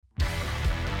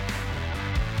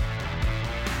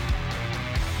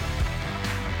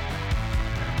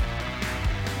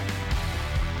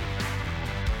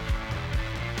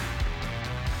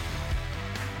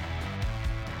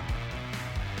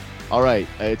All right,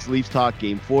 it's Leafs Talk,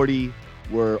 Game 40.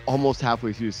 We're almost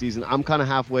halfway through the season. I'm kind of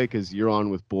halfway because you're on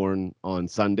with Bourne on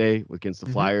Sunday against the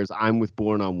Flyers. I'm with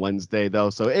Bourne on Wednesday, though,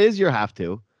 so it is your have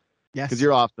to. Yes. Because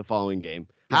you're off the following game.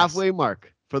 Yes. Halfway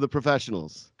mark for the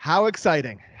professionals. How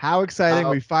exciting.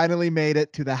 We finally made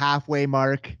it to the halfway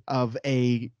mark of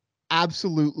a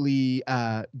absolutely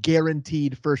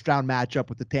guaranteed first-round matchup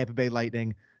with the Tampa Bay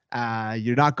Lightning.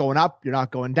 You're not going up. You're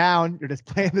not going down. You're just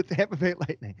playing the Tampa Bay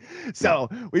Lightning. So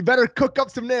we better cook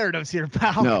up some narratives here,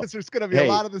 pal, because there's going to be a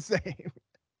lot of the same.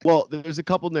 Well, there's a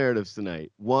couple narratives tonight.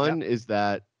 One is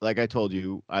that, like I told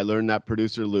you, I learned that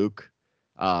producer Luke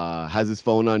has his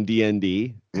phone on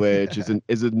DND, which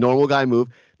is a normal guy move.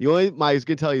 I was going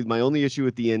to tell you, my only issue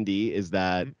with DND is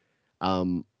that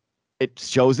it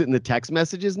shows it in the text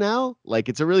messages now. Like,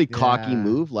 it's a really cocky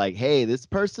move. Like, hey, this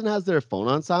person has their phone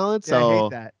on silent. So I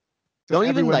hate that. So don't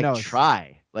even knows.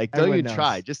 try. Like, don't even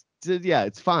try. Just,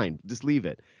 it's fine. Just leave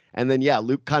it. And then,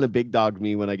 Luke kind of big dogged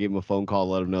me when I gave him a phone call,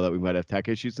 let him know that we might have tech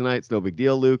issues tonight. It's no big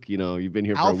deal, Luke. You know, you've been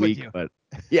here for a week, but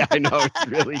yeah, I know it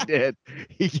really did.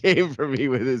 He came for me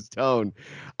with his tone.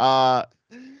 We're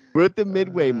at the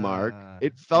midway mark.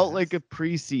 It felt like a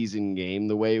preseason game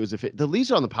the way it was. The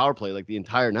Leafs are on the power play like the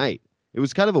entire night. It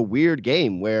was kind of a weird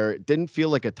game where it didn't feel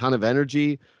like a ton of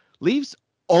energy. Leafs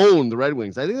own the Red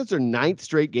Wings. I think that's their 9th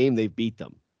straight game they've beat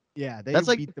them. Yeah, they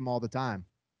beat them all the time.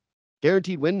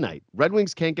 Guaranteed win night. Red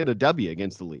Wings can't get a W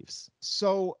against the Leafs.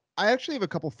 So I actually have a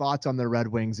couple thoughts on the Red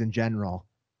Wings in general.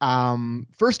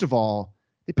 First of all,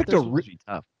 they picked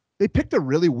a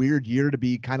really weird year to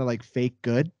be kind of like fake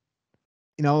good.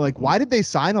 You know, like why did they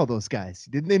sign all those guys?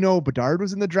 Didn't they know Bedard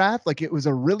was in the draft? Like it was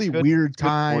a really weird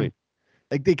time. Point.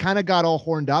 Like they kind of got all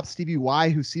horned up. Stevie Y,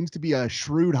 who seems to be a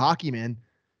shrewd hockeyman,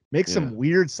 makes some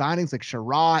weird signings like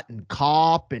Sherratt and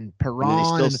Kopp and Perron. And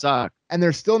they still suck. And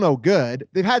they're still no good.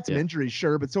 They've had some injuries,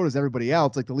 sure, but so does everybody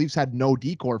else. Like the Leafs had no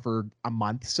decor for a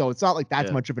month, so it's not like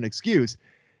that's much of an excuse.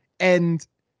 And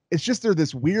it's just they're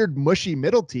this weird, mushy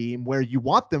middle team where you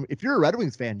want them. If you're a Red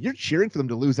Wings fan, you're cheering for them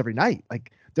to lose every night.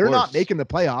 Like they're not making the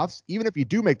playoffs. Even if you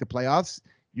do make the playoffs,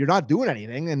 you're not doing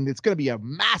anything, and it's going to be a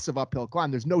massive uphill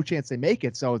climb. There's no chance they make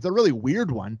it, so it's a really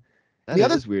weird one.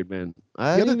 That is weird, man.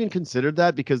 I hadn't even considered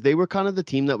that because they were kind of the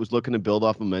team that was looking to build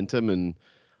off momentum, and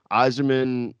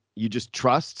Yzerman, you just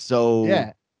trust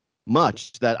so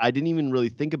much that I didn't even really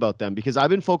think about them because I've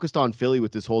been focused on Philly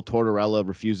with this whole Tortorella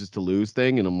refuses to lose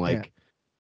thing, and I'm like,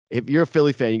 if you're a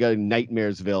Philly fan, you got a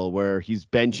Nightmaresville where he's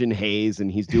benching Hayes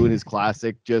and he's doing his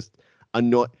classic just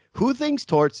annoy. Who thinks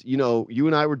Torts? You know, you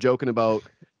and I were joking about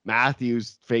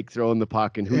Matthews fake throwing the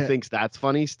puck, and who thinks that's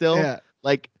funny still? Yeah.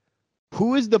 Like,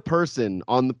 who is the person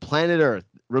on the planet Earth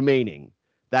remaining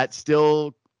that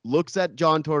still looks at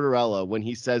John Tortorella when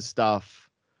he says stuff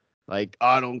like,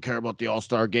 I don't care about the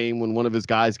All-Star game when one of his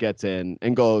guys gets in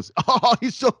and goes, oh,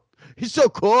 he's so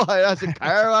cool. He doesn't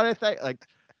care about anything. Like,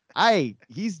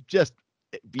 he's just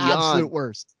beyond absolute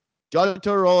worst. John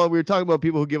Tortorella, we were talking about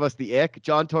people who give us the ick.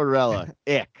 John Tortorella,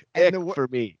 ick for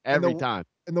me every time.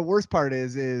 And the worst part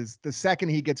is the second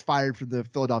he gets fired for the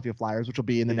Philadelphia Flyers, which will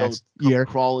be in the next year,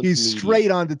 he's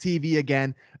straight onto TV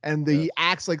again, and he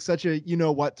acts like such a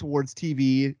towards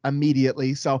TV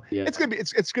immediately. So it's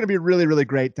gonna be really, really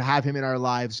great to have him in our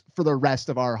lives for the rest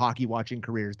of our hockey watching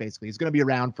careers. Basically, he's gonna be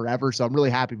around forever. So I'm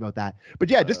really happy about that. But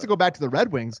just to go back to the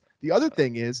Red Wings, the other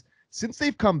thing is, since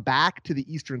they've come back to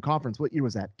the Eastern Conference, what year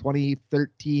was that?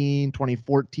 2013,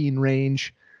 2014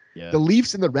 range. Yeah. The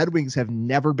Leafs and the Red Wings have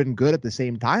never been good at the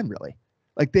same time, really.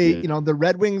 Like the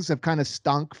Red Wings have kind of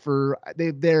stunk for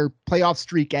their playoff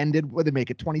streak ended. What did they make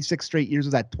it? 26 straight years.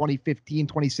 Was that 2015,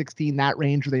 2016, that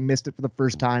range where they missed it for the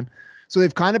first time? So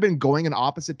they've kind of been going in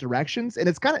opposite directions, and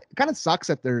it's kind of sucks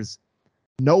that there's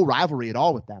no rivalry at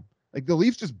all with them. Like the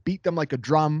Leafs just beat them like a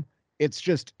drum. It's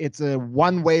a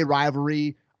one-way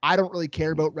rivalry. I don't really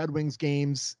care about Red Wings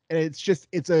games, and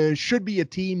should be a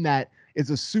team that is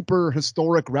a super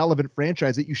historic, relevant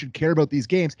franchise that you should care about these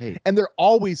games. Hey. And they're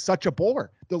always such a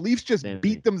bore. The Leafs just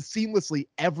beat them seamlessly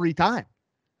every time.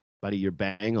 Buddy, you're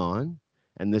bang on.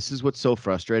 And this is what's so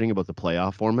frustrating about the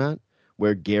playoff format,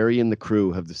 where Gary and the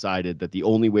crew have decided that the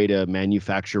only way to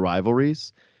manufacture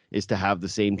rivalries is to have the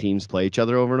same teams play each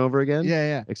other over and over again.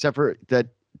 Yeah. Except for that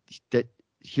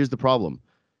here's the problem.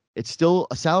 It's still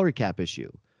a salary cap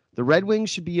issue. The Red Wings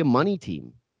should be a money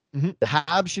team. Mm-hmm. The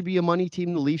Habs should be a money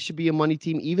team. The Leafs should be a money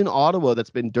team. Even Ottawa, that's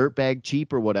been dirtbag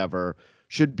cheap or whatever,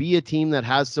 should be a team that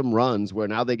has some runs where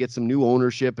now they get some new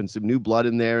ownership and some new blood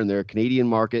in there, and they're a Canadian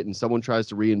market, and someone tries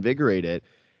to reinvigorate it.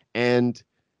 And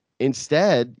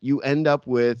instead, you end up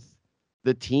with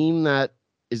the team that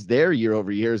is there year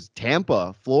over year is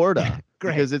Tampa, Florida,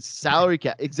 because it's salary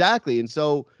cap. Exactly. And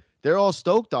so they're all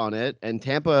stoked on it. And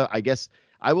Tampa, I guess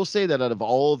I will say that out of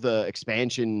all the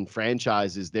expansion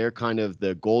franchises, they're kind of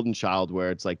the golden child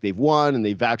where it's like they've won and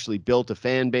they've actually built a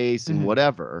fan base and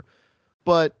whatever.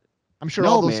 But I'm sure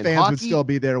all those fans would still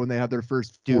be there when they have their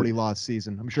first 40-loss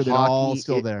season. I'm sure they're all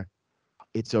still there.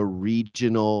 It's a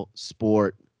regional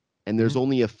sport, and there's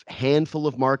only a handful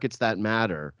of markets that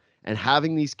matter. And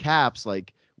having these caps,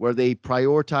 like where they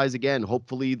prioritize again,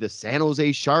 hopefully the San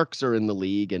Jose Sharks are in the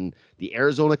league and the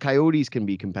Arizona Coyotes can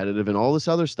be competitive and all this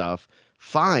other stuff.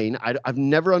 Fine. I've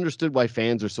never understood why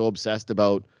fans are so obsessed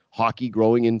about hockey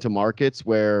growing into markets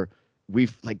where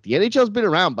we've like the NHL's been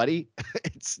around, buddy.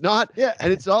 It's not. Yeah.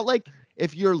 And it's not like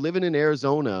if you're living in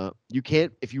Arizona, you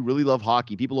can't, if you really love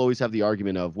hockey, people always have the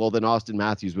argument of, well, then Austin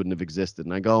Matthews wouldn't have existed.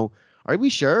 And I go, are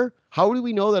we sure? How do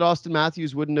we know that Austin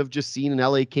Matthews wouldn't have just seen an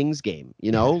LA Kings game?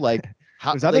 You know, like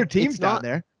how, there's other teams down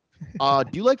there. Do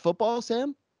you like football,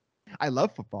 Sam? I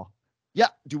love football. Yeah.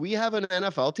 Do we have an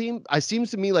NFL team? It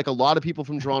seems to me like a lot of people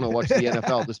from Toronto watch the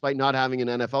NFL, despite not having an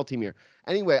NFL team here.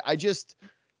 Anyway,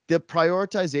 the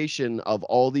prioritization of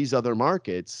all these other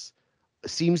markets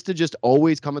seems to just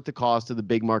always come at the cost of the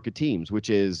big market teams, which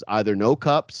is either no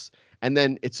cups. And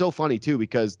then it's so funny too,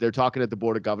 because they're talking at the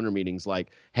board of governor meetings like,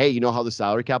 hey, you know how the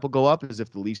salary cap will go up is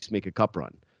if the Leafs make a cup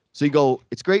run. So you go,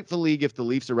 it's great for the league if the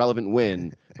Leafs are relevant and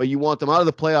win, but you want them out of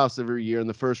the playoffs every year in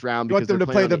the first round because you want them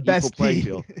to play the best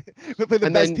team. They play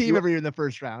the best team every year in the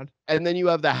first round. And then you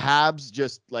have the Habs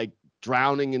just like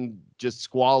drowning in just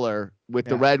squalor with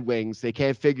the Red Wings. They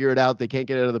can't figure it out. They can't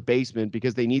get out of the basement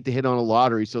because they need to hit on a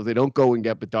lottery so they don't go and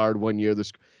get Bedard one year.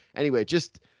 Anyway,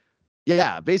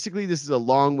 basically this is a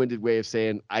long-winded way of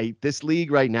saying this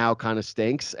league right now kind of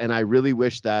stinks, and I really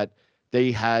wish that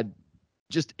they had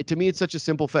to me, it's such a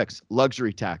simple fix.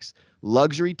 Luxury tax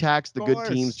the good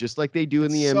teams just like they do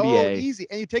in the NBA. So easy.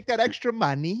 And you take that extra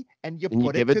money and you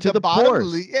give it to the bottom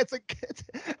league. It's like,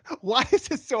 why is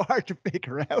it so hard to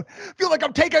figure out? I feel like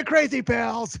I'm taking crazy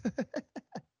pills.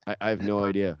 I have no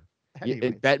idea.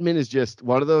 Bettman is just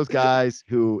one of those guys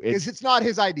who it's not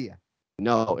his idea.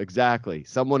 No, exactly.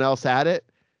 Someone else had it.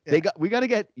 Yeah. We got to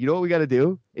get, you know what we got to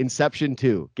do? Inception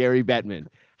 2, Gary Bettman.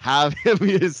 Have him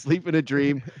sleep in a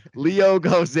dream. Leo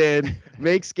goes in,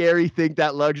 makes Gary think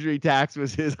that luxury tax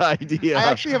was his idea. I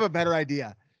actually have a better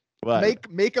idea. What?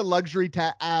 Make a luxury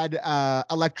ad,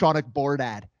 electronic board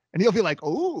ad, and he'll be like,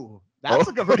 "Oh, that's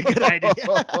like a pretty good idea."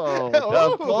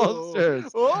 The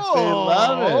posters, they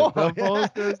love it. The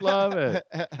posters love it.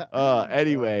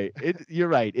 Anyway, you're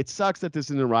right. It sucks that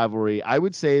this is a rivalry. I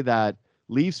would say that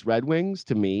Leafs Red Wings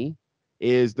to me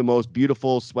is the most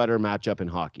beautiful sweater matchup in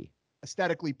hockey.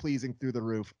 Aesthetically pleasing through the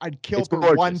roof. I'd kill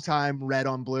for one time red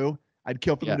on blue. I'd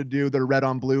kill for them to do their red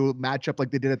on blue matchup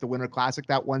like they did at the Winter Classic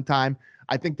that one time.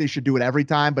 I think they should do it every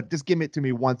time, but just give it to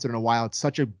me once in a while. It's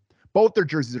both their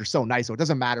jerseys are so nice, so it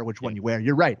doesn't matter which one you wear.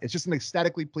 You're right. It's just an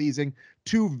aesthetically pleasing,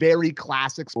 two very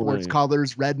classic sports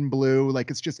colors, red and blue. Like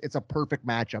it's a perfect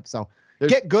matchup. So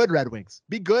get good, Red Wings.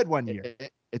 Be good one year.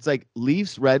 It's like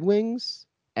Leafs Red Wings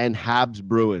and Habs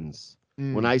Bruins.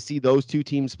 When I see those two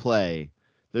teams play,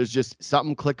 there's just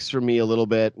something clicks for me a little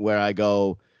bit where I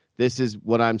go, this is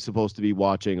what I'm supposed to be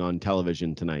watching on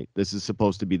television tonight. This is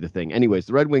supposed to be the thing. Anyways,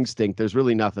 the Red Wings stink. There's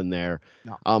really nothing there.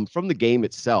 No. From the game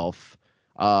itself,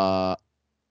 I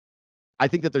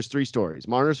think that there's 3 stories.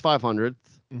 Marner's 500th.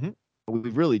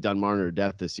 We've really done Marner to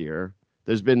death this year.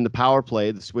 There's been the power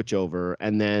play, the switch over,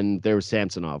 and then there was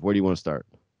Samsonov. Where do you want to start?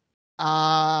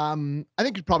 I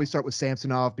think you'd probably start with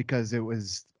Samsonov because it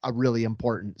was a really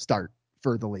important start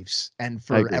for the Leafs and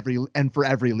for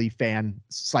every Leaf fan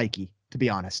psyche, to be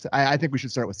honest. I think we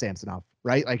should start with Samsonov,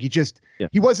 right? Like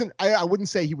he wasn't, I wouldn't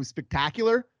say he was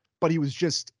spectacular, but he was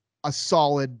just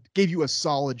gave you a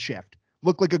solid shift.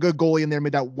 Looked like a good goalie in there,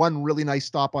 made that one really nice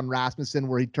stop on Rasmussen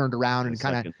where he turned around and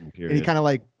he kind of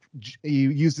like, he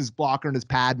used his blocker and his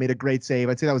pad, made a great save.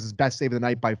 I'd say that was his best save of the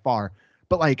night by far.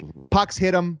 But like pucks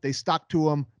hit him, they stuck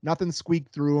to him, nothing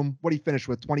squeaked through him. What did he finish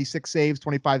with? 26 saves,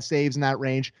 25 saves in that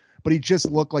range. But he just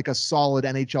looked like a solid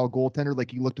NHL goaltender, like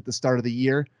he looked at the start of the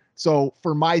year. So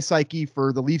for my psyche,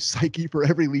 for the Leafs psyche, for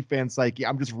every Leaf fan psyche,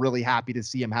 I'm just really happy to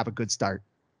see him have a good start.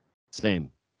 Same.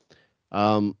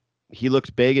 He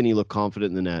looked big and he looked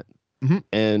confident in the net.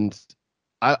 And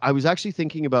I was actually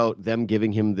thinking about them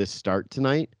giving him this start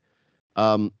tonight.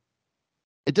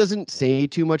 It doesn't say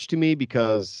too much to me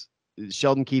because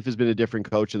Sheldon Keefe has been a different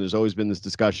coach, and there's always been this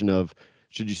discussion of,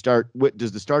 should you start?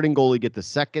 Does the starting goalie get the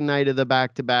second night of the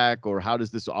back-to-back, or how does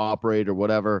this operate, or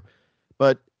whatever?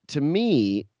 But to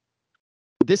me,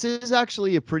 this is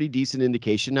actually a pretty decent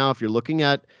indication now if you're looking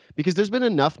at, because there's been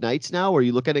enough nights now where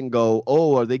you look at it and go,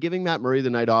 oh, are they giving Matt Murray the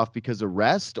night off because of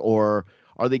rest, or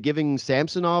Are they giving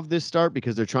Samsonov this start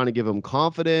because they're trying to give him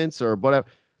confidence or whatever?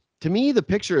 To me, the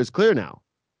picture is clear now.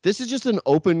 This is just an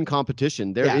open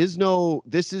competition.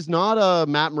 This is not a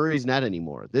Matt Murray's net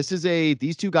anymore.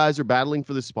 These two guys are battling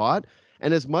for the spot.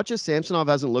 And as much as Samsonov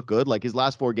hasn't looked good, like his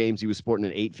last 4 games, he was sporting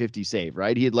an 850 save,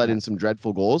 right? He had let in some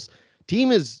dreadful goals.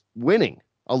 Team is winning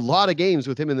a lot of games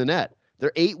with him in the net.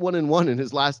 They're 8-1-1 in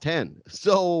his last 10.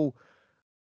 So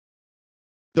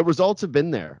the results have been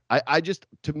there.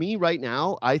 To me right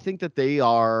now, I think that they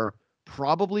are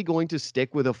probably going to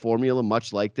stick with a formula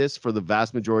much like this for the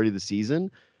vast majority of the season.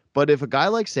 But if a guy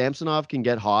like Samsonov can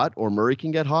get hot or Murray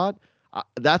can get hot,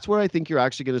 that's where I think you're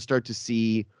actually going to start to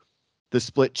see the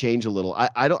split change a little.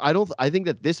 I think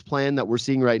that this plan that we're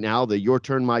seeing right now, the your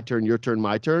turn, my turn, your turn,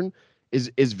 my turn,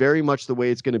 is very much the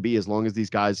way it's going to be as long as these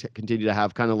guys continue to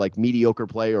have kind of like mediocre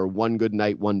play or one good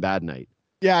night, one bad night.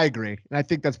 Yeah, I agree. And I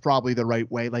think that's probably the right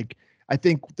way. Like, I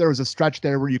think there was a stretch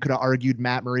there where you could have argued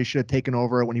Matt Murray should have taken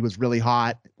over when he was really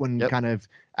hot, when kind of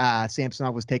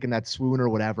Samsonov was taking that swoon or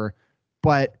whatever.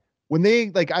 But when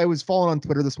I was following on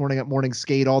Twitter this morning at Morning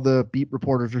Skate, all the beat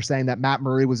reporters were saying that Matt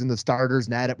Murray was in the starters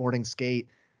net at Morning Skate.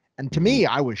 And to me,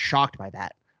 I was shocked by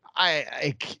that.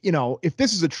 If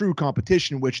this is a true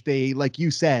competition, which they, like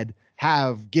you said,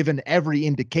 have given every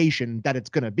indication that it's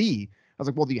going to be, I was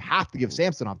like, well, do you have to give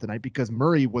Samsonov tonight? Because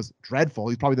Murray was dreadful.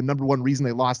 He's probably the number one reason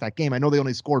they lost that game. I know they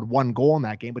only scored 1 goal in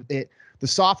that game, but the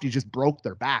softies just broke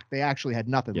their back. They actually had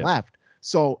nothing left.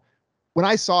 So when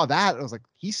I saw that, I was like,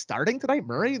 he's starting tonight,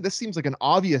 Murray? This seems like an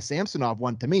obvious Samsonov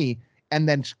one to me. And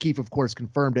then Keefe, of course,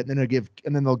 confirmed it. And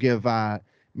then they'll give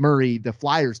Murray the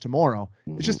Flyers tomorrow.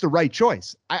 It's just the right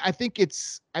choice. I think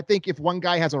if one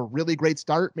guy has a really great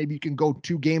start, maybe you can go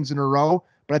 2 games in a row.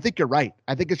 But I think you're right.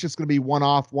 I think it's just going to be one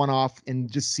off,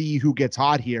 and just see who gets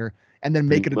hot here, and then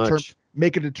make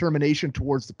a determination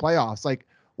towards the playoffs. Like,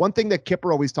 one thing that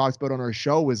Kipper always talks about on our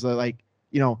show is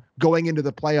going into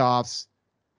the playoffs,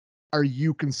 are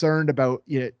you concerned about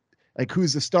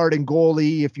who's the starting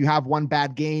goalie? If you have one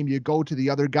bad game, you go to the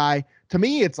other guy. To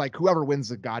me, it's like whoever wins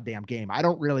the goddamn game. I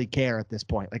don't really care at this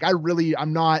point.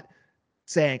 I'm not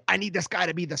saying I need this guy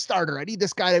to be the starter. I need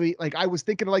this guy to be I was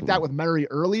thinking like that with Murray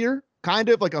earlier, kind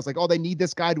of like I was like, oh, they need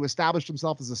this guy to establish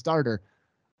himself as a starter.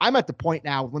 I'm at the point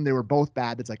now when they were both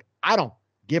bad. It's like, I don't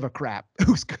give a crap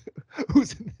who's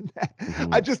in the net.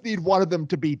 I just need one of them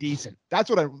to be decent. That's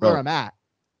where I'm at.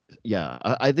 Yeah,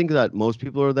 I think that most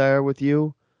people are there with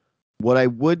you. What I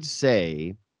would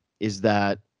say is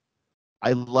that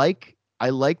I like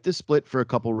the split for a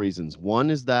couple reasons.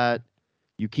 One is that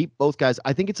you keep both guys.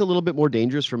 I think it's a little bit more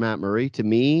dangerous for Matt Murray. To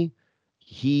me,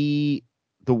 the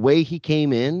way he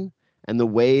came in and the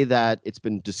way that it's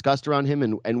been discussed around him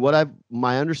and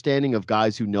my understanding of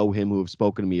guys who know him, who have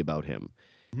spoken to me about him,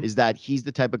 is that he's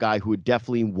the type of guy who would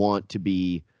definitely want to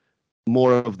be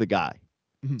more of the guy.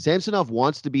 Samsonov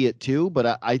wants to be it too,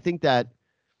 but I think that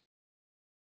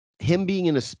him being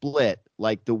in a split,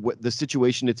 like the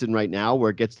situation it's in right now,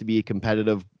 where it gets to be a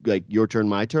competitive, like your turn,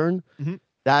 my turn,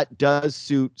 that does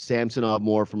suit Samsonov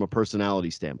more from a personality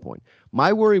standpoint.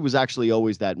 My worry was actually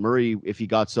always that Murray, if he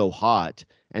got so hot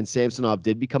and Samsonov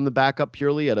did become the backup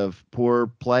purely out of poor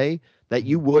play, that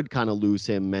you would kind of lose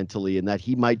him mentally and that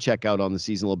he might check out on the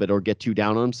season a little bit or get too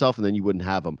down on himself, and then you wouldn't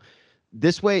have him.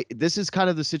 This is kind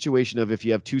of the situation of if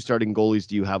you have 2 starting goalies,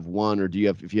 do you have one, or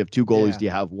if you have 2 goalies, do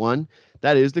you have one?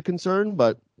 That is the concern,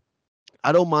 but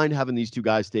I don't mind having these 2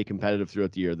 guys stay competitive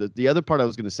throughout the year. The other part I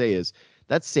was going to say is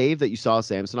that save that you saw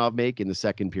Samsonov make in the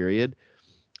second period,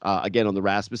 again on the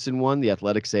Rasmussen one, the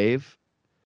athletic save,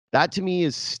 that to me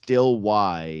is still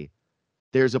why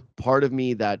there's a part of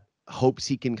me that hopes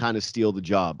he can kind of steal the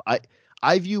job.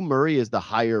 I view Murray as the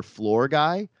higher floor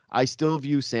guy. I still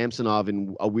view Samsonov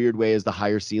in a weird way as the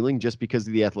higher ceiling just because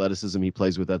of the athleticism he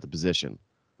plays with at the position.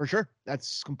 For sure.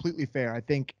 That's completely fair. I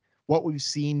think what we've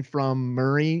seen from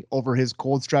Murray over his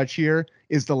cold stretch here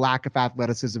is the lack of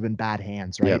athleticism in bad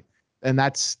hands, right? Yep. And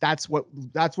that's what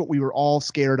we were all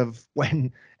scared of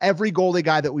when every goalie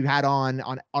guy that we've had on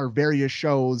our various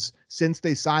shows since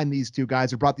they signed these 2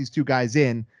 guys or brought these 2 guys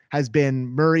in has been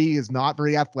Murray is not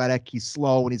very athletic. He's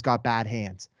slow and he's got bad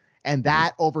hands. And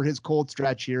that over his cold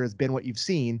stretch here has been what you've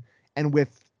seen. And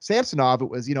with Samsonov, it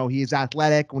was, he's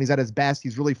athletic. When he's at his best,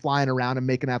 he's really flying around and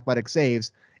making athletic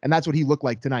saves. And that's what he looked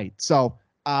like tonight. So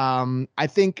I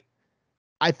think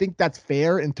that's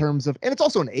fair in terms of, and it's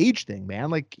also an age thing,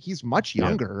 man. Like, he's much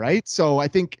younger, right? So I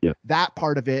think that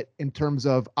part of it in terms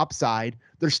of upside,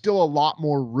 there's still a lot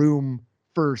more room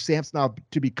for Samsonov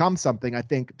to become something, I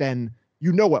think, than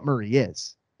what Murray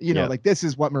is. This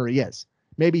is what Murray is.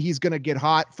 Maybe he's going to get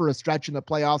hot for a stretch in the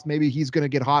playoffs. Maybe he's going to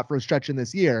get hot for a stretch in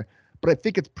this year. But I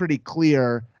think it's pretty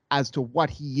clear as to what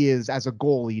he is as a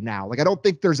goalie now. Like, I don't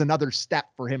think there's another step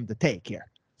for him to take here.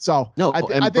 So no, I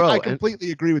think I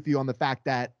completely agree with you on the fact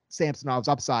that Samsonov's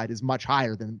upside is much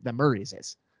higher than Murray's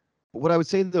is. What I would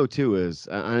say though too is,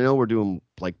 I know we're doing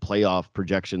like playoff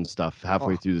projection stuff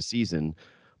halfway through the season,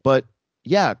 but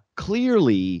yeah,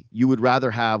 clearly you would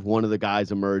rather have one of the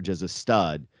guys emerge as a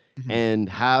stud and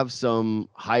have some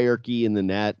hierarchy in the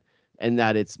net, and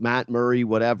that it's Matt Murray,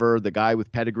 whatever, the guy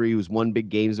with pedigree who's won big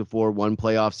games before, one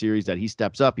playoff series, that he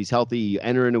steps up, he's healthy, you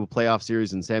enter into a playoff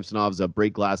series, and Samsonov's a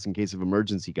break glass in case of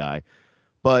emergency guy.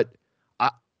 But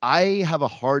I have a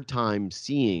hard time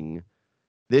seeing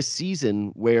this season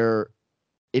where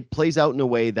it plays out in a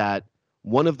way that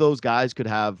one of those guys could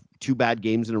have 2 bad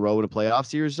games in a row in a playoff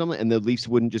series or something, and the Leafs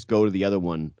wouldn't just go to the other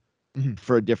one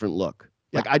for a different look.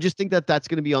 Like, I just think that that's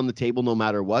going to be on the table no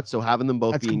matter what. So having them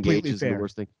both be engaged isn't the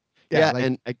worst thing. Yeah, like,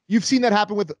 and you've seen that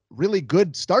happen with really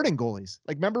good starting goalies.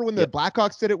 Like, remember when the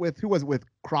Blackhawks did it with, who was it, with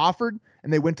Crawford,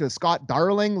 and they went to Scott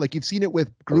Darling? Like, you've seen it with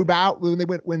Grubauer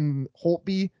when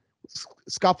Holtby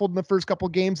scuffled in the first couple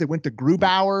of games. They went to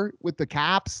Grubauer with the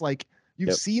Caps. Like,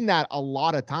 you've seen that a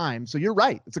lot of times. So you're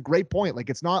right. It's a great point. Like,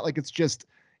 it's not like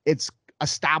it's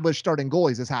established starting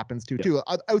goalies. This happens too,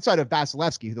 outside of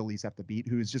Vasilevsky, who the Leafs have to beat,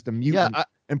 who's just a mutant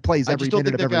and plays every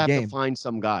minute of every game. Have to find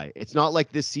some guy. It's not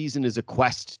like this season is a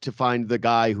quest to find the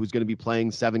guy who's going to be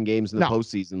playing 7 games in the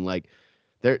postseason. Like,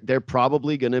 they're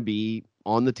probably going to be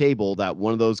on the table that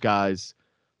one of those guys,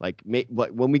 like,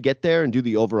 when we get there and do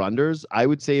the over-unders, I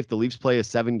would say if the Leafs play a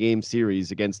 7-game series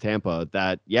against Tampa,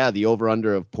 that, the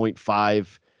over-under of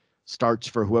 0.5 starts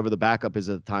for whoever the backup is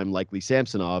at the time, likely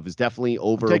Samsonov, is definitely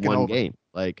over one game.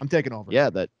 Like, I'm taking over. Yeah,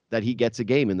 that he gets a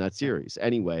game in that series.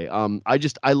 Anyway,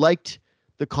 I liked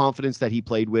the confidence that he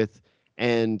played with,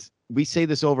 and we say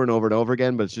this over and over and over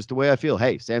again, but it's just the way I feel.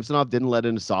 Hey, Samsonov didn't let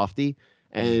in a softie,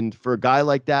 and for a guy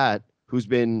like that who's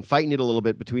been fighting it a little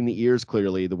bit between the ears,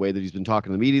 clearly, the way that he's been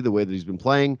talking to the media, the way that he's been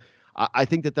playing, I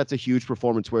think that that's a huge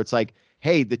performance where it's like,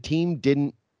 hey, the team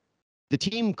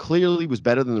clearly was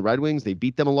better than the Red Wings. They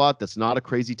beat them a lot. That's not a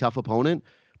crazy tough opponent,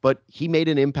 but he made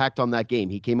an impact on that game.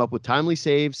 He came up with timely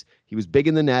saves. He was big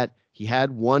in the net. He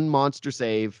had one monster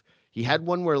save. He had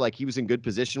one where, like, he was in good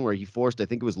position where he forced, I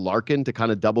think it was Larkin, to kind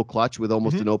of double clutch with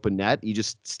almost an open net. He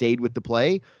just stayed with the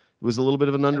play. It was a little bit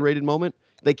of an underrated moment.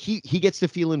 Like, he gets to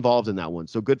feel involved in that one.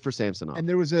 So good for Samsonov. And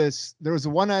there was a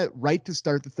one right to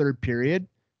start the third period.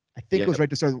 I think it was right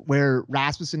to start, where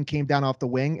Rasmussen came down off the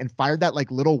wing and fired that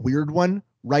like little weird one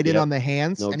right in on the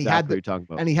hands. No, and he had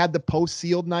the post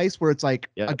sealed nice, where it's like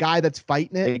a guy that's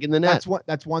fighting it. Big in the net.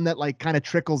 That's one that like kind of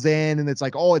trickles in, and it's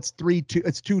like, oh, it's 3-2,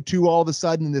 it's 2-2 all of a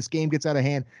sudden, and this game gets out of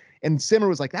hand. And Simmer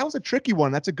was like, that was a tricky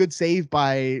one. That's a good save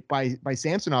by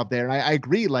Samsonov there. And I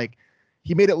agree. Like,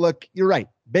 he made it look, you're right,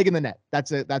 big in the net.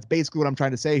 That's basically what I'm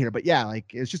trying to say here. But yeah,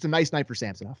 like, it's just a nice night for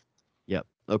Samsonov. Yep.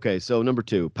 Okay. So number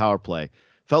 2, power play.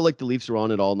 Felt like the Leafs were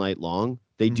on it all night long.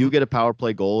 They do get a power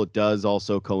play goal. It does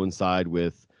also coincide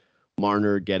with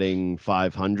Marner getting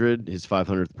 500, his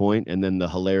 500th point, and then the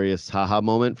hilarious haha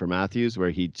moment for Matthews where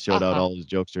he showed out all his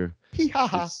jokester.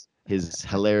 His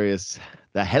hilarious,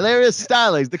 the hilarious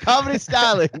stylings, the comedy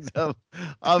stylings of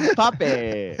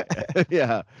Pape.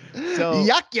 Yeah. So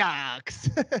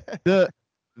yucks.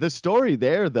 The story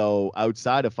there, though,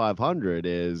 outside of 500,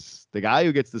 is the guy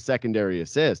who gets the secondary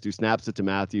assist, who snaps it to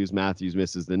Matthews. Matthews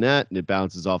misses the net, and it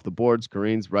bounces off the boards,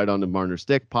 careens right onto Marner's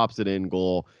stick, pops it in,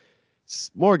 goal. It's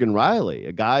Morgan Riley,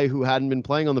 a guy who hadn't been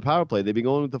playing on the power play. They've been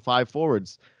going with the 5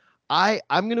 forwards. I'm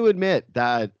going to admit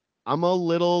that I'm a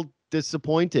little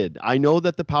disappointed. I know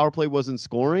that the power play wasn't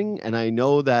scoring, and I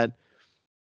know that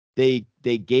they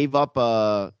gave up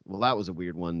that was a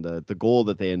weird one. The goal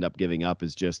that they end up giving up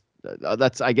is just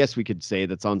that's, I guess we could say,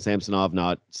 that's on Samsonov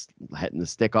not hitting the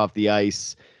stick off the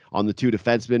ice, on the 2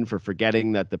 defensemen for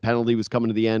forgetting that the penalty was coming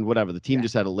to the end, whatever. The team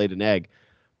just had to lay an egg.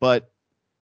 But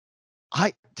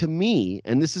to me,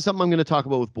 and this is something I'm going to talk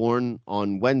about with Bourne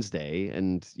on Wednesday,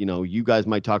 and you guys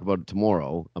might talk about it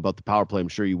tomorrow about the power play. I'm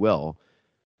sure you will.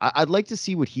 I'd like to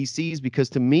see what he sees, because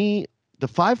to me, the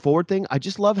 5 forward thing, I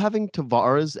just love having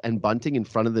Tavares and Bunting in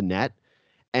front of the net,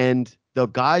 and the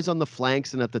guys on the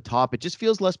flanks and at the top. It just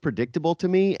feels less predictable to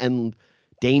me and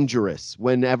dangerous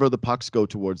whenever the pucks go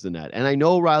towards the net. And I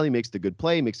know Riley makes the good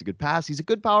play, makes a good pass. He's a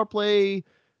good power play.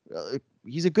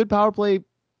 He's a good power play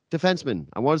defenseman.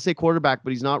 I want to say quarterback,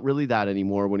 but he's not really that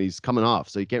anymore when he's coming off.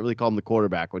 So you can't really call him the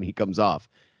quarterback when he comes off.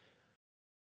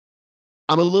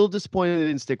 I'm a little disappointed they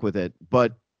didn't stick with it,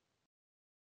 but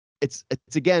it's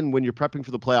again, when you're prepping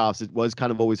for the playoffs, it was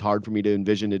kind of always hard for me to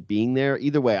envision it being there.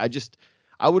 Either way,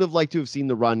 I would have liked to have seen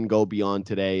the run go beyond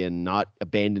today and not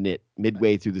abandon it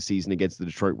midway through the season against the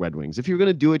Detroit Red Wings. If you're going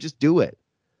to do it, just do it.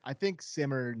 I think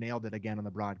Simmer nailed it again on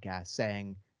the broadcast,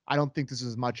 saying, I don't think this is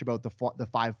as much about the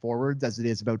five forwards as it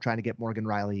is about trying to get Morgan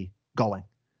Riley going.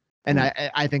 And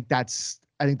I think that's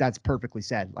perfectly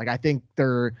said. Like, I think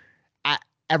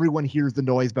everyone hears the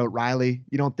noise about Riley.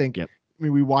 You don't think, I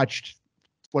mean, we watched,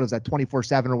 what is that,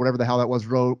 24/7 or whatever the hell that was,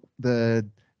 wrote the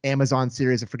Amazon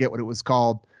series. I forget what it was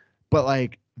called, but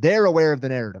like, they're aware of the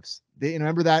narratives. They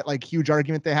remember that like huge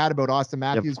argument they had about Austin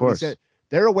Matthews. Of course.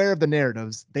 They're aware of the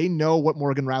narratives. They know what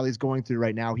Morgan Riley's going through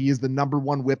right now. He is the number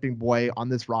one whipping boy on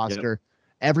this roster.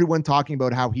 Everyone talking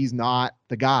about how he's not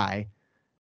the guy.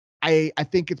 I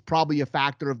think it's probably a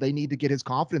factor of they need to get his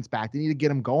confidence back. They need to get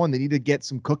him going. They need to get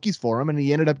some cookies for him. And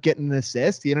he ended up getting an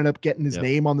assist. He ended up getting his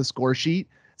name on the score sheet.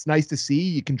 It's nice to see.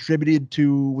 You contributed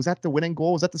to, was that the winning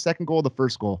goal? Was that the second goal or the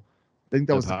first goal? I think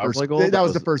that was the first goal. That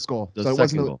was the first goal. So it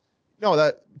wasn't goal. No,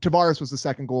 that Tavares was the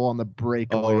second goal on the break.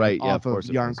 Oh, right. Yeah, off of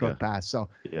Yarncrook pass. So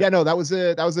no, that was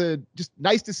a just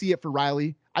nice to see it for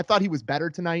Riley. I thought he was better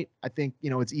tonight. I think,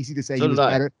 it's easy to say he was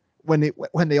better when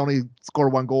they only score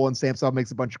one goal and Samsonov makes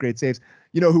a bunch of great saves.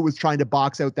 You know who was trying to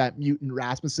box out that mutant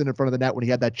Rasmussen in front of the net when he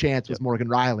had that chance was Morgan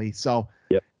Riley. So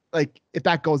like, if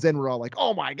that goes in, we're all like,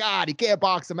 oh my God, he can't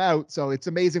box him out. So it's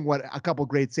amazing what a couple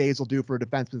great saves will do for a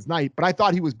defenseman's night. But I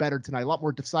thought he was better tonight, a lot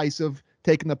more decisive,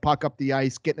 taking the puck up the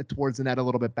ice, getting it towards the net a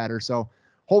little bit better. So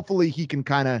hopefully he can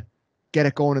kind of get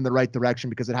it going in the right direction,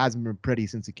 because it hasn't been pretty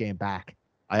since he came back.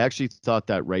 I actually thought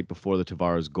that right before the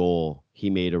Tavares goal, he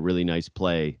made a really nice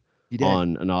play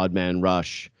on an odd man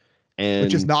rush.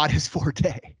 Which is not his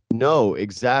forte. No,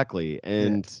 exactly.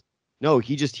 And no,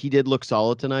 he did look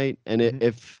solid tonight. And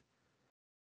if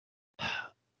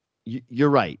you're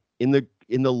right, in the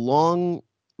long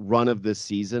run of this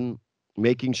season,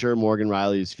 making sure Morgan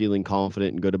Riley is feeling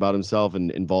confident and good about himself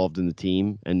and involved in the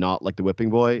team and not like the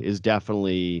whipping boy is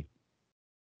definitely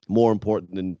more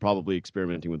important than probably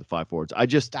experimenting with the five forwards.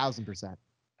 1,000%.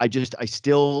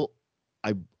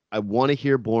 I want to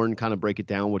hear Bourne kind of break it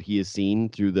down, what he has seen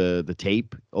through the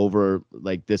tape over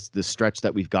like this stretch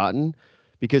that we've gotten,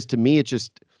 because to me, it's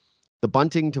just the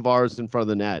bunting Tavares in front of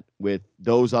the net with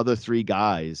those other three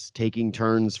guys taking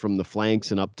turns from the flanks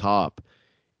and up top.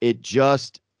 It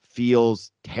just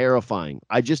feels terrifying.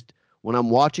 When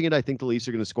I'm watching it, I think the Leafs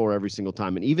are going to score every single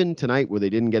time. And even tonight, where they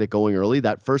didn't get it going early,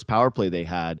 that first power play they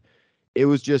had, it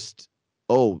was just,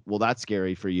 oh, well, that's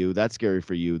scary for you. That's scary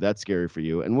for you. That's scary for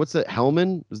you. And what's that?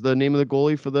 Hellman is the name of the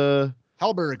goalie for the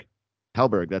Hellberg.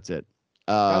 That's it.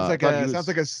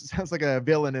 Sounds like a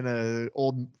villain in an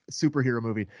old superhero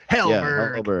movie.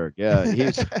 Hellberg. Yeah,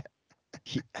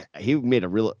 he made a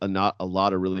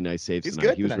lot of really nice saves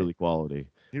tonight. He was really quality.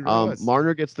 He really was.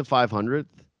 Marner gets the 500th,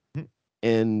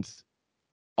 and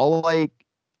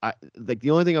the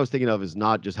only thing I was thinking of is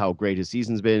not just how great his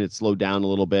season's been. It slowed down a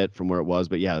little bit from where it was,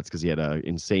 but yeah, that's because he had an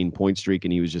insane point streak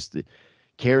and he was just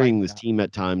carrying this team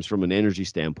at times from an energy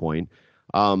standpoint.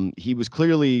 He was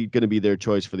clearly going to be their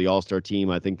choice for the All-Star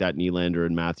team. I think that Nylander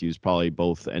and Matthews probably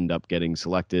both end up getting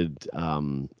selected.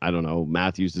 I don't know.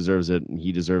 Matthews deserves it and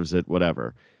he deserves it,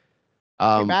 whatever.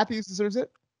 Matthews deserves it?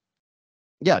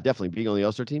 Yeah, definitely. Being on the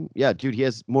All-Star team. Yeah, dude, he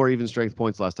has more even strength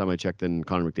points last time I checked than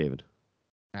Connor McDavid.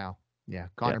 Wow. Yeah,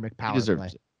 Connor McPower.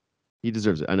 He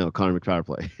deserves it. I know, Connor McPower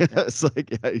play. It's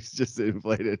like, he's just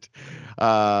inflated.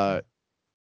 I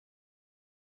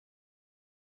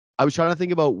was trying to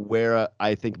think about where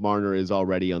I think Marner is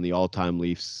already on the all-time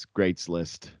Leafs greats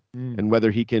list and whether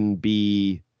he can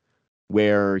be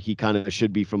where he kind of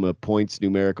should be from a points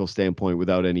numerical standpoint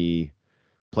without any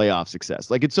playoff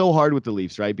success. Like, it's so hard with the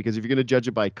Leafs, right? Because if you're going to judge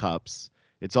it by cups,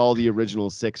 it's all the original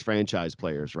 6 franchise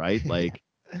players, right? Like,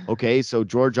 okay, so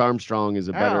George Armstrong is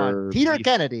a better Peter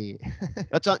Kennedy.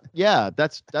 That's what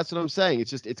I'm saying.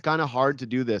 It's kind of hard to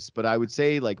do this, but I would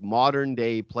say like modern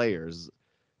day players,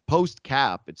 post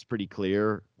cap, it's pretty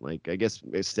clear. Like, I guess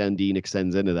Sandin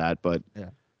extends into that, but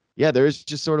yeah, there's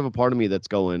just sort of a part of me that's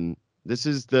going, this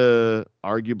is the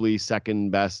arguably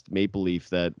second best Maple Leaf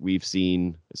that we've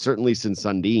seen, certainly since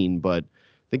Sundin. But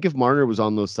think if Marner was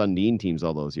on those Sundin teams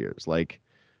all those years, like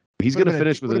he's going to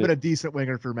finish with would have been a decent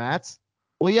winger for Mats.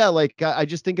 Well, yeah, like I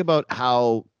just think about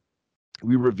how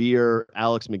we revere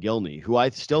Alex McGillney, who I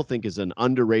still think is an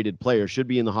underrated player, should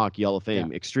be in the Hockey Hall of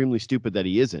Fame. Extremely stupid that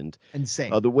he isn't.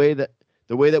 Insane. The way that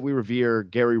we revere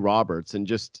Gary Roberts, and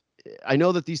just, I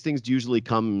know that these things usually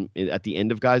come at the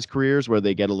end of guys' careers where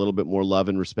they get a little bit more love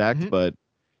and respect. But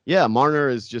yeah, Marner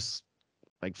is just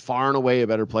like far and away a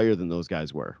better player than those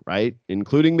guys were, right?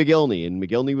 Including McGillney, and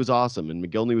McGillney was awesome, and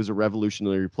McGillney was a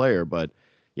revolutionary player. But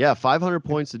yeah, 500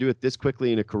 points to do it this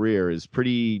quickly in a career is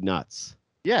pretty nuts.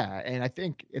 Yeah, and I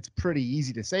think it's pretty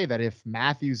easy to say that if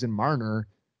Matthews and Marner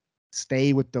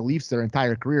stay with the Leafs their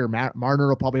entire career. Marner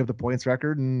will probably have the points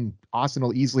record, and Austin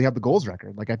will easily have the goals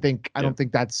record. Like I don't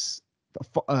think that's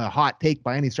a hot take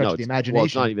by any stretch of the imagination. Well,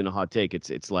 it's not even a hot take.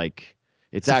 It's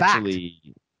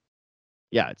actually,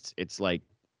 yeah, it's like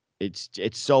it's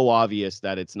so obvious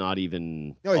that it's not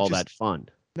even that fun.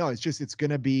 No, it's going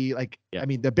to be like, I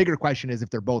mean, the bigger question is if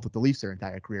they're both with the Leafs their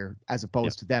entire career, as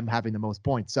opposed to them having the most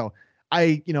points. So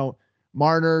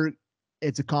Marner,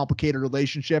 it's a complicated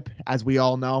relationship, as we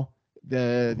all know.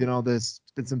 There's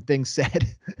been some things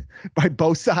said by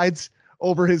both sides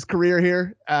over his career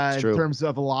here in terms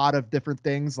of a lot of different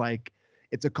things. Like,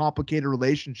 it's a complicated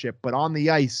relationship, but on the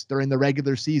ice during the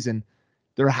regular season,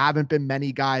 there haven't been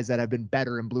many guys that have been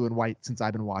better in blue and white since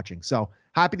I've been watching. So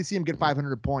happy to see him get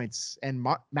 500 points. And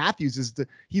Matthews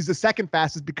he's the second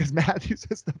fastest because Matthews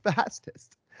is the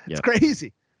fastest. It's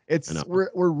crazy.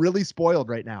 We're really spoiled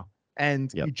right now.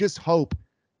 And you just hope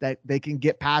that they can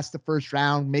get past the first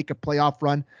round, make a playoff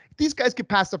run. If these guys get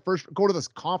past the first, go to this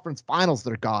conference finals,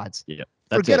 they're gods. Yeah.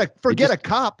 Forget a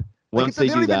cup. Once they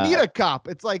don't even need a cup.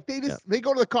 It's like they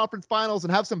go to the conference finals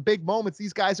and have some big moments.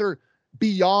 These guys are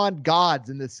beyond gods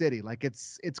in the city. Like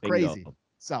it's crazy.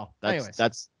 So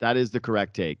that is the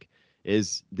correct take.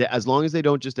 Is that as long as they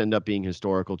don't just end up being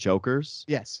historical chokers,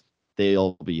 yes,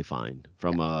 they'll be fine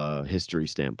from a history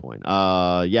standpoint.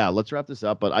 Let's wrap this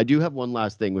up. But I do have one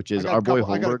last thing, which is our boy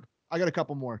Holmberg. I got a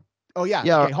couple more. Oh yeah.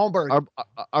 Okay, Holmberg.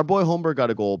 Our boy Holmberg got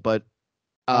a goal, but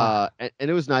and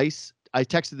it was nice. I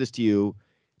texted this to you.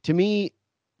 To me,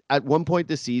 at one point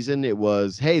this season, it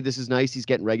was, hey, this is nice. He's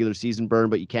getting regular season burn,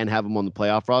 but you can't have him on the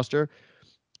playoff roster.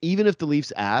 Even if the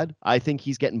Leafs add, I think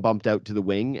he's getting bumped out to the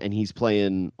wing, and he's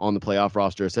playing on the playoff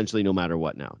roster essentially no matter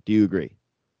what now. Do you agree?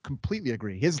 Completely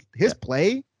agree. His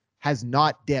play has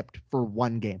not dipped for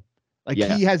one game. Like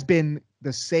he has been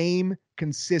the same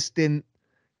consistent,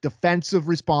 defensive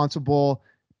responsible,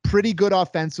 pretty good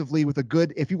offensively with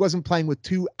if he wasn't playing with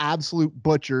two absolute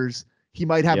butchers, he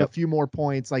might have a few more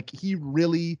points. Like he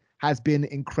really has been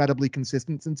incredibly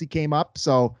consistent since he came up.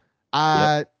 So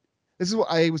this is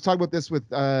what I was talking about this with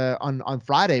on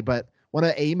Friday, but one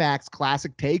of AMAC's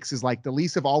classic takes is like the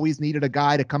Leafs have always needed a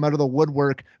guy to come out of the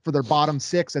woodwork for their bottom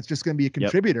six that's just going to be a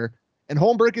contributor. And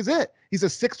Holmberg is it. He's a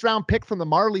 6th round pick from the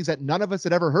Marlies that none of us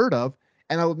had ever heard of.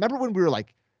 And I remember when we were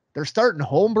like, they're starting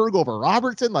Holmberg over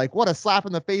Robertson. Like, what a slap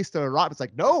in the face to Rob. It's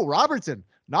like, no, Robertson,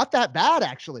 not that bad,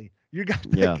 actually. You got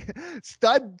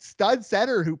stud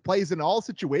center who plays in all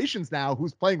situations now,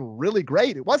 who's playing really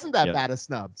great. It wasn't that bad a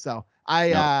snub. So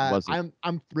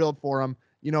I'm thrilled for him.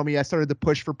 You know me, I started to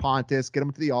push for Pontus, get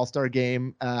him to the All-Star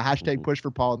game. Hashtag push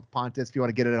for Pontus if you want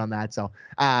to get it on that. So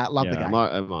love the guy. I'm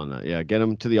on that. Yeah, get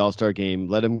him to the All-Star game.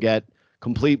 Let him get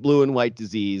complete blue and white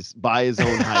disease by his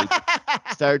own height.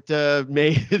 Start to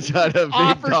make it out of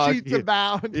offer sheets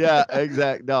abound. Yeah,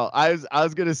 exactly. No, I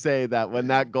was gonna say that when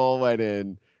that goal went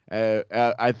in,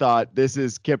 I thought this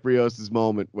is Kyprios's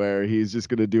moment where he's just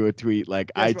gonna do a tweet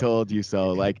like, "I told you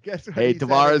so." Like, hey,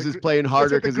 Tavares is playing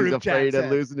harder because he's afraid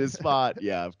of losing his spot.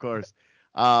 Yeah, of course.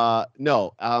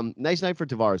 Nice night for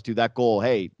Tavares. Dude, that goal.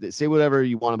 Hey, say whatever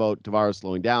you want about Tavares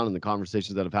slowing down and the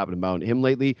conversations that have happened about him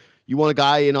lately. You want a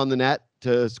guy in on the net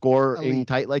to score in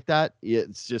tight like that? Yeah,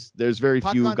 it's just there's very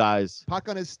few guys. Puck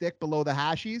on his stick below the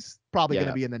hashies, probably going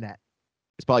to be in the net.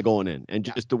 It's probably going in, and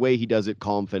just the way he does it,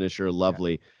 calm finisher,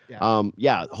 lovely.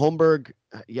 Holmberg.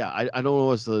 I don't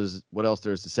know what else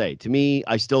there is to say. To me,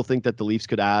 I still think that the Leafs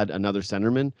could add another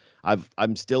centerman.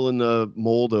 I'm still in the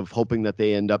mold of hoping that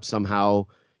they end up somehow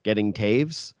getting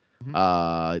Taves.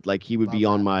 Like he would be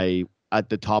on at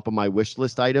the top of my wish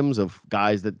list items of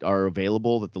guys that are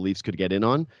available that the Leafs could get in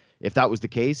on. If that was the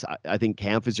case, I think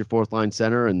Kampf is your 4th line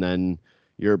center, and then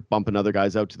you're bumping other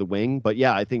guys out to the wing. But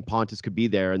yeah, I think Pontus could be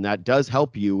there, and that does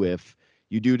help you if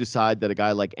you do decide that a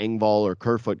guy like Engvall or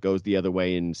Kerfoot goes the other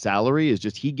way in salary. Is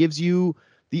just he gives you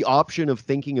the option of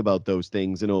thinking about those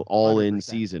things in an all-in 100%.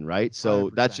 Season, right? So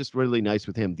 100%. That's just really nice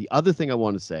with him. The other thing I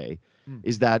want to say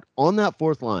is that on that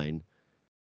 4th line,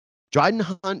 Dryden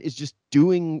Hunt is just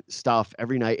doing stuff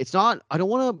every night. It's not, I don't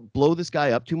want to blow this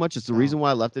guy up too much. It's the reason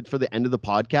why I left it for the end of the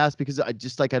podcast, because I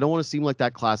just I don't want to seem like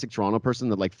that classic Toronto person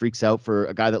that like freaks out for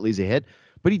a guy that leaves a hit,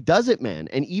 but he does it, man.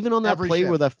 And even on that play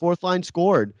where that 4th line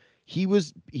scored,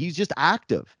 he's just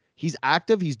active. He's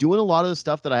active. He's doing a lot of the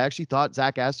stuff that I actually thought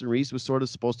Zach Aston Reese was sort of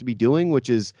supposed to be doing, which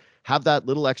is have that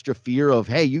little extra fear of,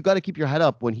 hey, you got to keep your head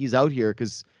up when he's out here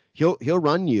because he'll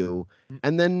run you,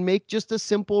 and then make just a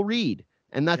simple read.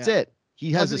 And that's it.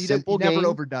 He has a simple game. He never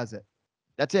overdoes it.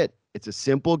 That's it. It's a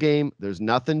simple game. There's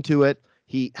nothing to it.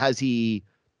 He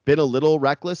been a little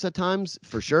reckless at times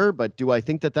for sure, but do I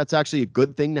think that that's actually a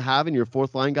good thing to have in your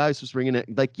fourth line guys who's bringing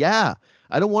it? Like, yeah,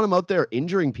 I don't want him out there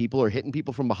injuring people or hitting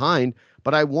people from behind,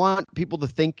 but I want people to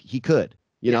think he could,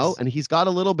 you know, and he's got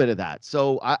a little bit of that.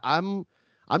 So I'm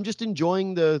just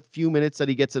enjoying the few minutes that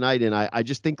he gets a night. And I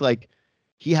just think like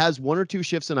he has 1 or 2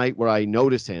 shifts a night where I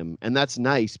notice him, and that's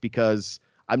nice because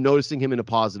I'm noticing him in a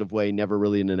positive way, never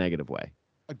really in a negative way.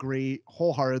 Agree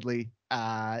wholeheartedly.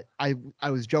 I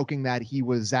was joking that he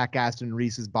was Zach Aston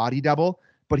Reese's body double,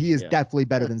 but he is definitely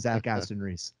better than Zach Aston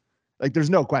Reese. Like, there's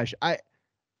no question.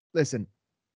 Listen,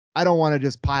 I don't want to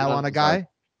just pile on a guy.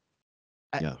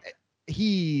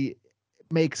 He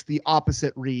makes the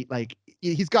opposite read. Like,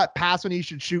 he's got pass when he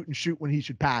should shoot and shoot when he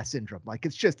should pass syndrome. Like,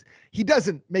 it's just, he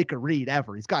doesn't make a read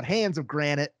ever. He's got hands of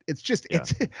granite. It's just,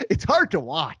 it's hard to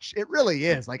watch. It really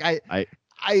is. Like,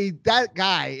 that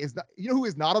guy is not, you know who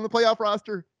is not on the playoff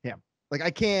roster? Him. Like, I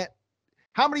can't.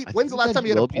 When's the last time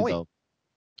he had a point?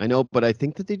 I know, but I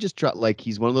think that they just try, like,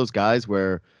 he's one of those guys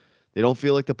where they don't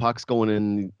feel like the puck's going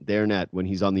in their net when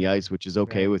he's on the ice, which is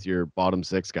okay with your bottom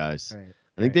 6 guys. Right.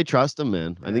 I think they trust him,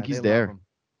 man. I think he's there.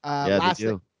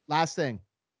 Last thing.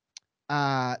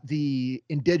 The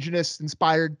indigenous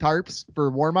inspired tarps for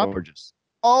warm up. Gorgeous.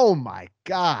 Oh my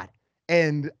God.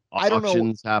 And I don't know.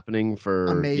 Auctions happening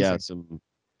for some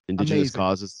indigenous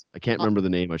causes. I can't remember the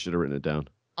name. I should have written it down.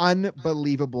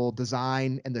 Unbelievable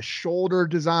design, and the shoulder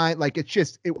design. Like, it's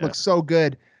just, it looks so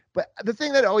good. But the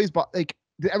thing that always, like,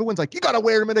 everyone's like, you got to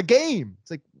wear them in a game.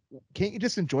 It's like, can't you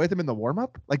just enjoy them in the warm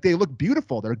up? Like, they look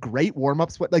beautiful. They're great warm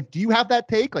ups. Like, do you have that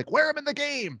take? Like, wear them in the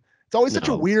game. It's always such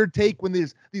a weird take when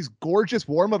there's these gorgeous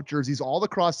warm up jerseys all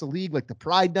across the league, like the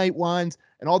Pride Night ones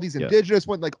and all these indigenous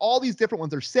ones, like all these different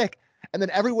ones are sick. And then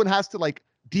everyone has to like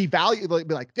devalue, like,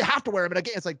 be like, they have to wear them in a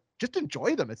game. It's like, just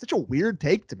enjoy them. It's such a weird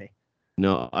take to me.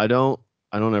 No, I don't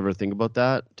ever think about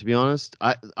that, to be honest.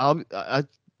 I'm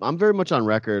very much on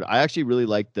record. I actually really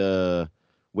like the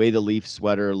way the Leaf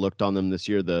sweater looked on them this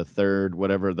year, the third,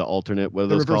 whatever, the alternate, what are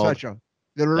those called? Retro.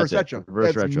 The reverse retro.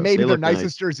 That's maybe the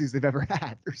nicest jerseys they've ever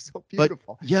had. They're so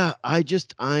beautiful. But yeah,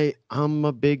 I'm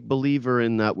a big believer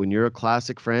in that when you're a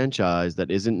classic franchise that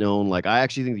isn't known, like I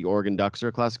actually think the Oregon Ducks are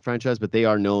a classic franchise, but they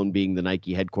are known being the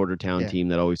Nike headquarter town team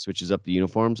that always switches up the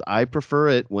uniforms. I prefer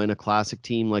it when a classic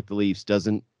team like the Leafs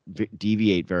doesn't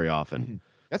deviate very often. Mm-hmm.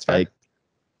 That's fair.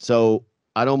 So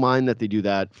I don't mind that they do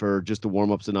that for just the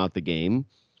warm-ups and not the game.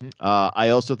 I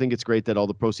also think it's great that all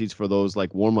the proceeds for those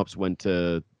like warm-ups went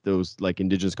to those like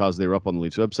indigenous causes. They were up on the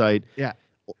Leafs website. Yeah.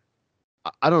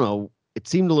 I don't know. It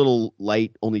seemed a little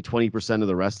light. Only 20% of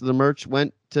the rest of the merch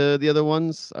went to the other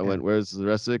ones. I went, where's the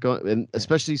rest of it going? And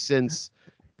especially since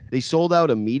they sold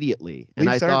out immediately. And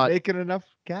I thought making enough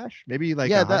cash, maybe like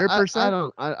 100%. I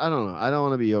don't know. I don't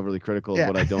want to be overly critical of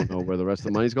what I don't know where the rest of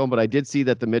the money's going, but I did see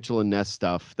that the Mitchell and Ness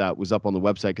stuff that was up on the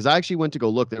website, because I actually went to go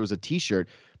look. There was a T-shirt,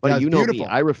 but you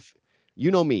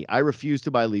know me, I refuse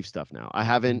to buy Leaf stuff now. I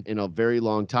haven't in a very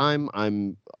long time.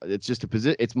 It's just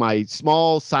it's my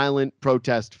small silent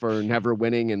protest for never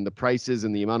winning and the prices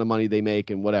and the amount of money they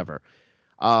make and whatever.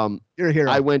 You're a hero.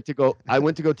 I went to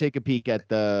go take a peek at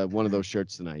one of those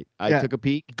shirts tonight. I took a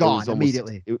peek. Gone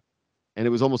immediately. And it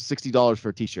was almost $60 for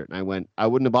a T-shirt. And I went, I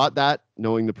wouldn't have bought that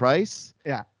knowing the price.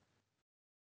 Yeah.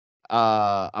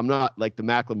 I'm not like the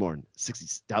Macklemore,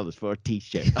 $60 for a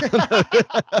T-shirt.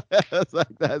 I was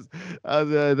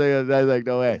like,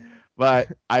 no way. But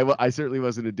I certainly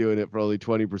wasn't doing it for only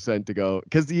 20% to go,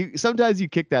 because sometimes you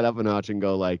kick that up a notch and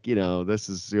go like, this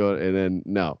is and then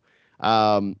no.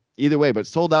 Either way, but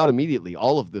sold out immediately.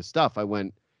 All of this stuff. I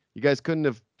went, you guys couldn't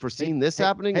have foreseen this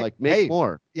happening. Make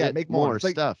more. Yeah, make more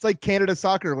stuff. It's like Canada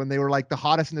Soccer when they were like the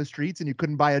hottest in the streets and you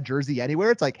couldn't buy a jersey anywhere.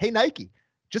 It's like, hey, Nike,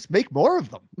 just make more of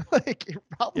them. Like, you're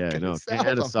probably Canada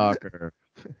Soccer.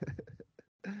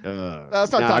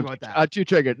 Let's not talk about that. I'm too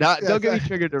triggered. Don't get me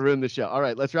triggered to ruin the show. All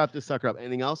right, let's wrap this sucker up.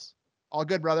 Anything else? All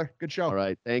good, brother. Good show. All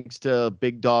right. Thanks to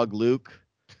Big Dog Luke.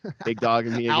 Big Dog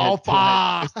and me again.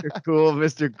 Alpha.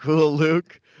 Mr. Cool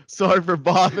Luke. Sorry for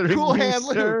bothering cool you, hand,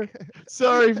 sir. Luke.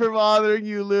 Sorry for bothering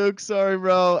you, Luke. Sorry,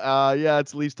 bro.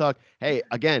 It's Leafs Talk. Hey,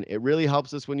 again, it really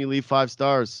helps us when you leave 5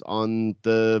 stars on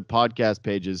the podcast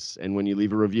pages and when you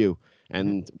leave a review.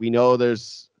 And we know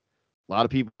there's a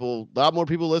lot more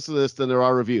people listen to this than there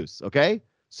are reviews. Okay?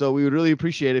 So we would really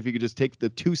appreciate it if you could just take the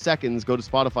 2 seconds, go to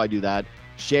Spotify, do that,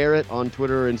 share it on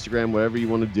Twitter or Instagram, whatever you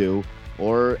want to do.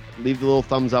 Or leave the little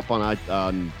thumbs up on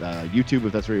YouTube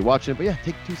if that's where you're watching it. But yeah,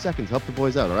 take 2 seconds. Help the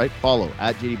boys out, all right? Follow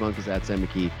at JD Bunkus, at Sam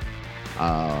McKee.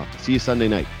 See you Sunday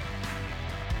night.